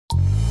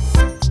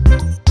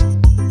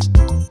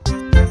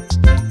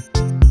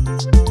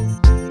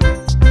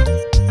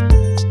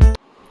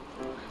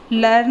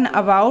learn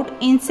about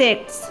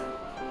insects.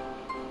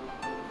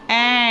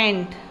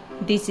 Ant.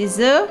 This is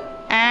a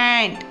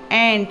ant.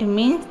 Ant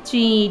means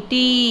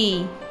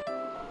चींटी.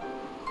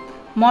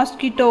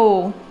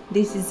 Mosquito.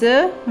 This is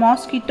a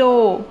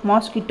mosquito.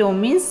 Mosquito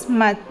means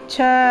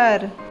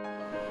मच्छर.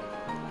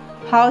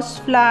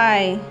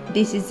 Housefly.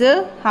 This is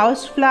a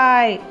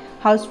housefly.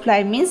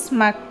 Housefly means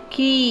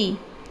मक्खी.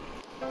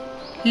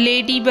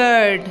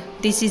 Ladybird.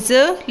 This is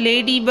a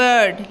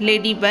ladybird.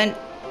 Ladybird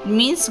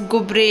means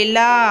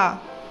gubrela.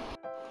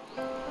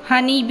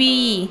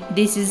 Honeybee.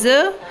 This is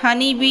a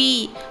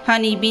honeybee.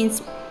 Honeybee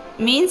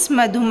means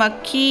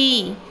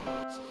madhumakhi.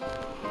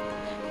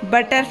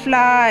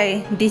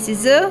 Butterfly. This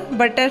is a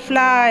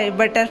butterfly.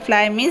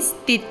 Butterfly means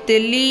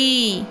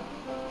titli.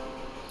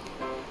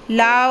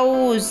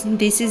 Louse.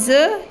 This is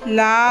a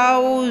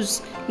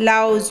louse.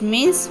 Louse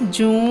means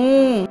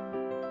juu.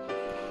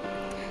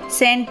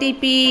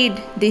 Centipede.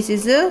 This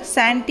is a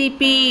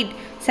centipede.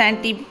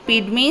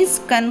 Centipede means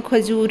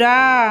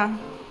kankhajura.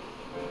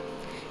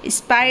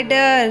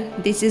 Spider.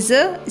 This is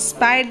a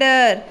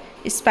spider.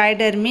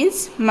 Spider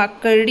means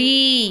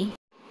makadi.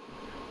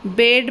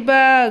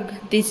 Bedbug.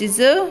 This is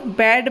a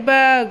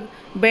bedbug.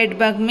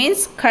 Bedbug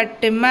means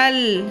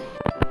khatmal.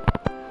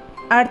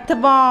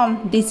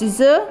 Earthworm. This is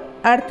a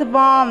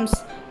earthworms.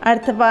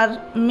 Earthworm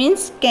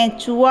means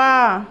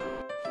kenchua.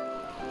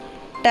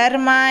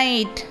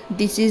 Termite.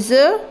 This is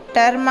a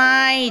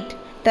termite.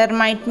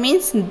 Termite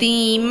means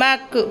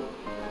dimak.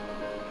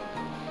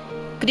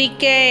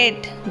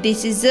 Cricket.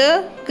 This is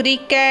a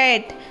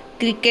cricket.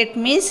 Cricket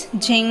means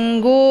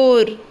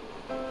jhingur.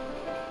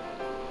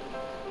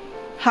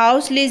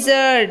 House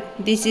lizard.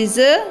 This is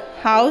a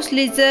house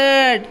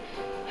lizard.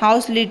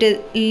 House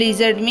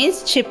lizard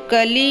means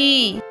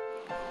chipkali.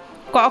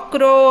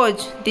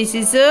 Cockroach. This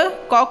is a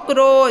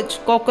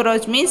cockroach.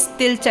 Cockroach means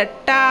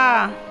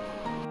tilchatta.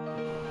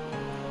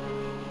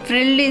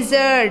 Frill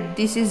lizard.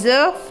 This is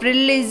a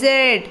frill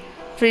lizard.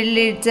 Frill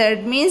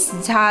lizard means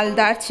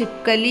jhaldar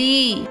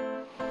chipkali.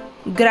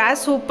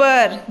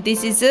 Grasshopper.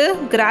 This is a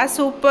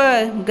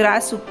grasshopper.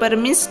 Grasshopper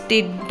means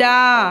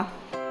tidda.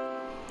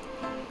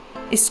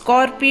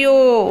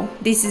 Scorpio.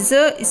 This is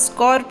a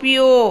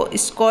scorpio.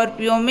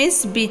 Scorpio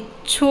means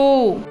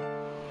bichu.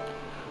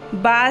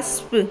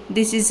 Wasp.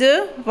 This is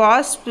a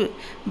wasp.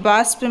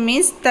 Wasp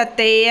means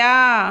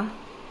tateya.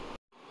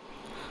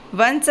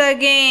 Once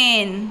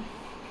again.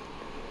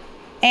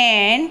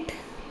 Ant,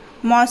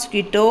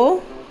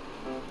 mosquito,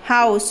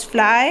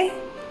 housefly,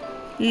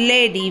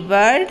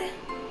 ladybird,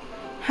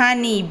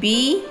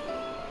 honeybee,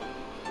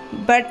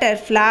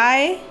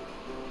 butterfly,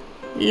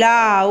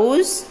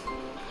 louse,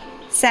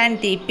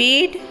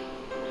 centipede,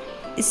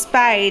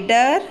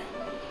 spider,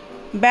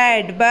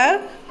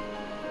 bedbug,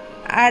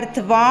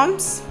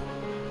 earthworms,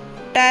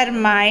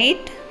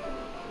 termite,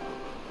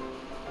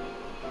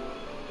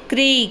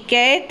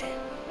 cricket,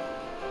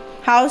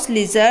 house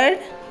lizard,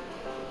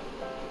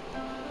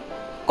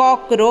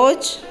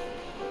 cockroach,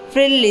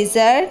 frill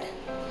lizard,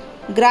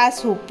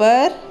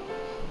 grasshopper,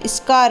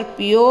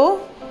 scorpio,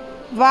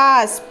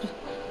 wasp.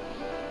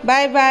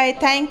 Bye bye.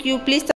 Thank you. Please